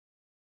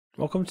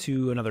Welcome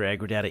to another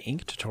AgriData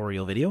Inc.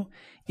 tutorial video.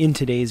 In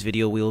today's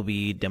video, we'll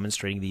be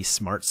demonstrating the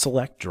Smart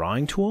Select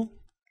drawing tool.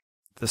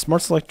 The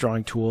Smart Select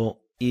drawing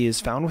tool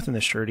is found within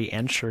the Surety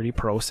and Surety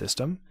Pro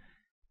system,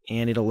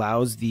 and it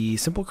allows the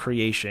simple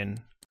creation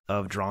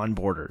of drawn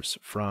borders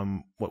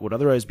from what would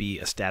otherwise be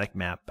a static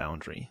map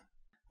boundary.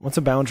 Once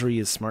a boundary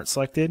is smart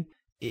selected,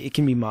 it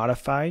can be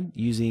modified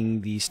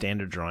using the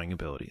standard drawing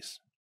abilities.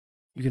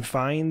 You can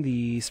find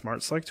the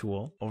Smart Select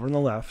tool over in the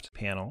left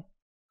panel,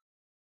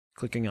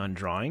 clicking on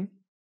Drawing,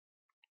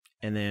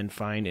 and then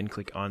find and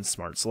click on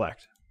Smart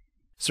Select.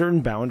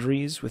 Certain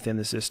boundaries within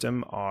the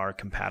system are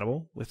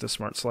compatible with the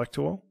Smart Select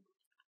tool,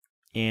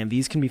 and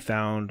these can be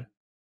found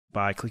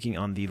by clicking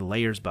on the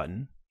Layers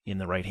button in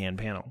the right-hand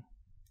panel.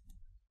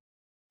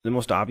 The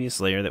most obvious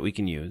layer that we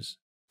can use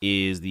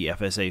is the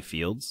FSA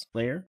Fields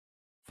layer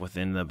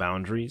within the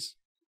Boundaries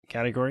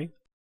category.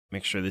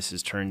 Make sure this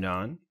is turned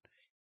on,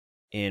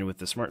 and with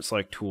the Smart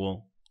Select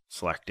tool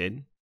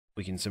selected,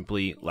 we can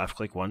simply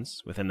left-click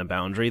once within the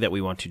boundary that we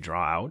want to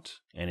draw out,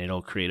 and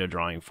it'll create a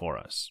drawing for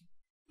us.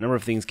 A number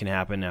of things can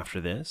happen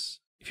after this.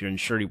 If you're in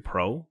Surety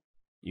Pro,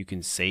 you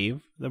can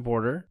save the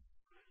border.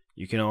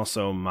 You can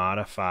also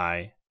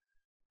modify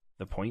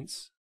the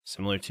points,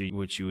 similar to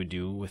what you would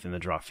do within the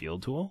Draw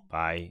Field tool,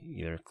 by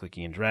either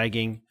clicking and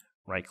dragging,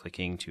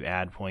 right-clicking to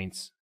add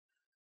points,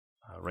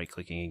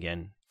 right-clicking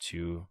again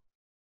to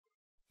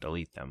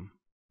delete them.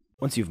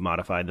 Once you've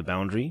modified the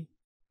boundary,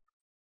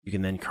 you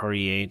can then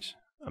create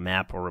a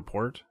map or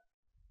report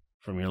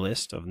from your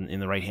list in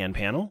the right-hand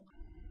panel.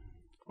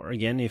 Or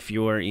again, if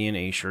you are in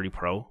a Surety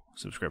Pro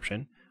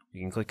subscription,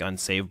 you can click on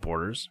Save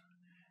Borders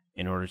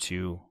in order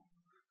to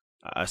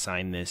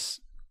assign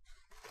this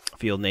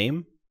field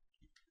name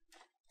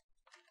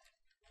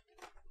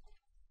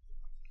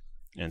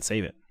and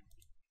save it.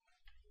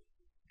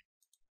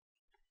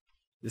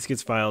 This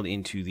gets filed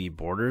into the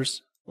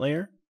Borders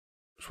layer,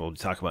 which we'll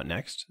talk about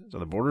next. So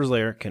the Borders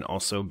layer can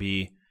also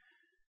be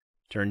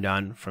turned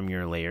on from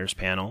your Layers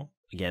panel.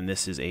 Again,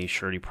 this is a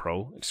Surety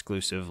Pro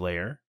exclusive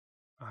layer,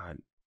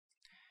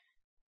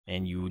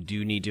 and you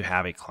do need to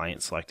have a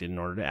client selected in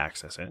order to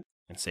access it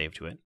and save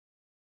to it.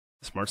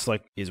 The Smart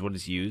Select is what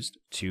is used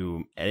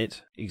to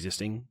edit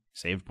existing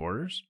saved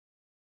borders.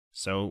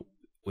 So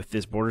with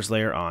this Borders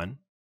layer on,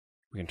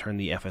 we can turn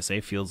the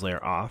FSA Fields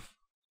layer off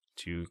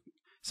to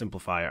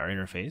simplify our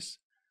interface.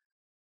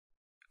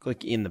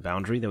 Click in the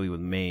boundary that we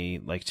may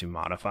like to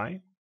modify.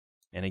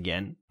 And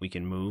again, we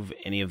can move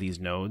any of these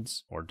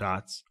nodes or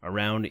dots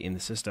around in the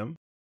system,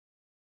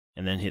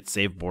 and then hit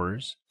Save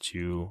Borders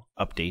to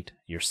update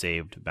your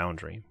saved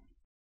boundary.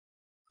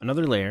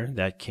 Another layer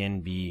that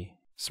can be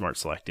smart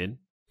selected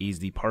is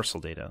the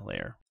parcel data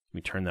layer. We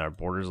turn our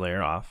Borders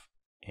layer off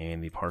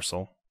and the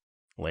parcel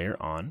layer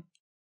on.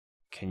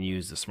 Can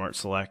use the Smart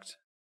Select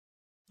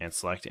and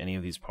select any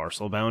of these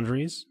parcel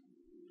boundaries.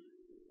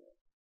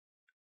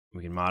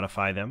 We can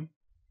modify them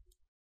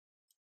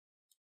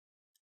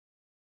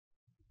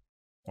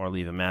or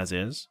leave them as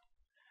is.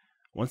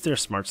 Once they're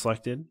smart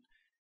selected,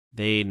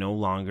 they no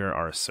longer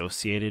are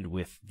associated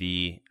with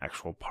the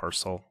actual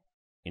parcel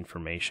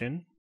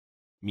information,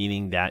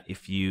 meaning that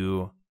if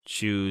you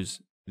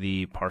choose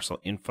the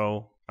parcel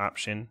info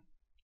option,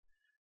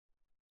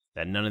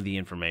 that none of the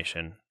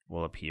information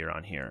will appear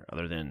on here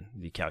other than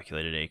the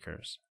calculated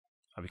acres,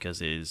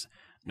 because it is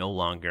no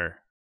longer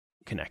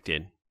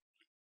connected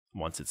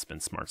once it's been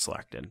smart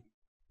selected.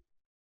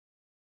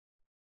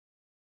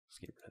 Let's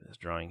get rid of this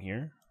drawing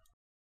here.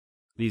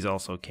 These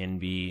also can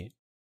be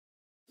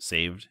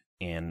saved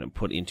and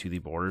put into the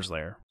Borders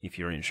layer if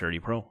you're in Surety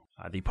Pro.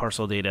 The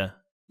parcel data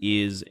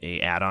is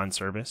an add-on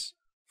service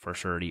for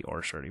Surety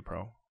or Surety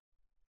Pro.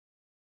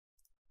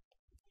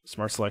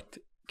 Smart Select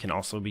can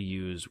also be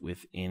used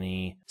with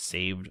any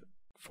saved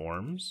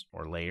forms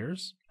or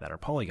layers that are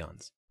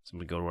polygons.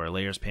 Simply go to our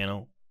Layers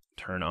panel,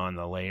 turn on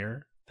the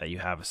layer that you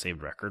have a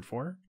saved record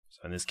for.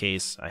 So in this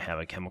case, I have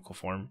a chemical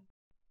form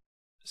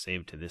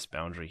saved to this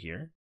boundary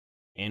here.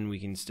 And we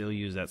can still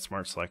use that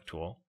Smart Select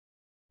tool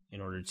in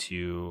order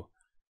to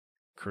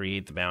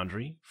create the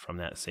boundary from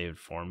that saved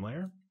form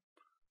layer.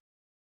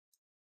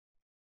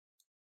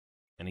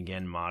 And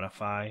again,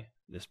 modify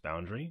this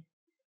boundary.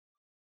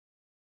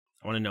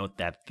 I want to note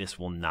that this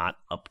will not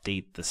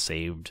update the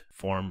saved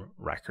form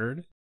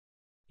record.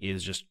 It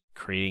is just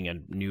creating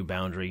a new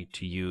boundary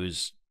to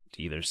use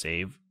to either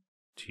save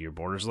to your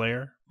Borders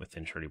layer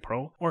within Surety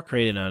Pro or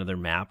create another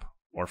map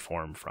or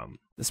form from.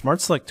 The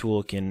Smart Select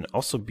tool can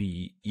also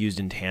be used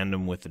in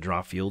tandem with the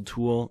Draw Field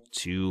tool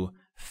to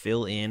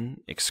fill in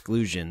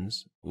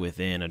exclusions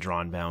within a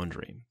drawn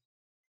boundary.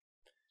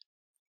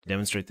 To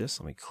demonstrate this,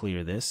 let me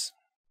clear this.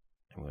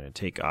 I'm going to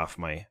take off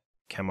my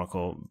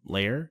chemical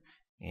layer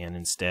and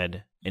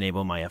instead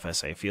enable my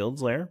FSA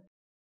Fields layer.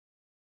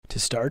 To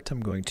start,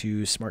 I'm going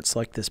to Smart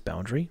Select this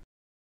boundary.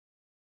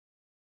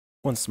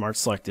 Once Smart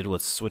Selected,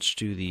 let's switch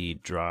to the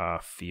Draw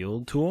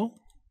Field tool.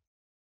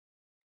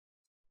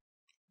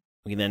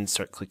 We can then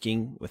start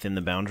clicking within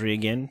the boundary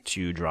again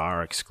to draw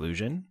our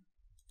exclusion.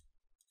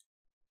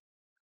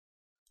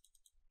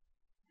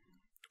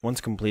 Once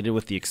completed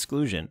with the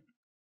exclusion,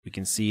 we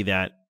can see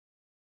that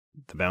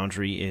the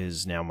boundary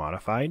is now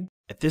modified.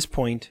 At this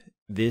point,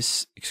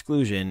 this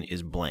exclusion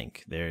is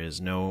blank. There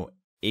is no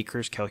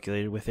acres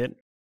calculated with it.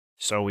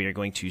 So we are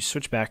going to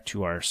switch back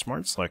to our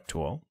Smart Select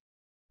tool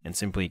and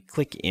simply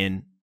click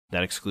in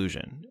that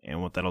exclusion.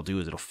 And what that'll do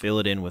is it'll fill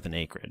it in with an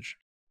acreage.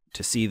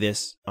 To see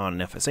this on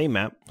an FSA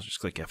map, let's just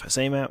click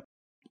FSA map.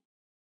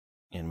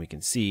 And we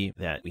can see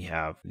that we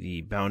have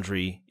the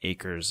boundary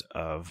acres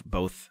of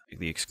both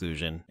the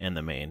exclusion and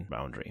the main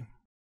boundary.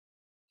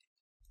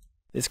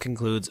 This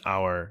concludes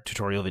our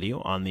tutorial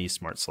video on the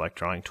Smart Select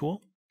drawing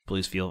tool.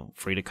 Please feel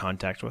free to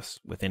contact us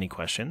with any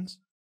questions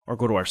or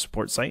go to our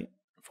support site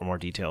for more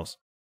details.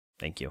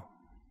 Thank you.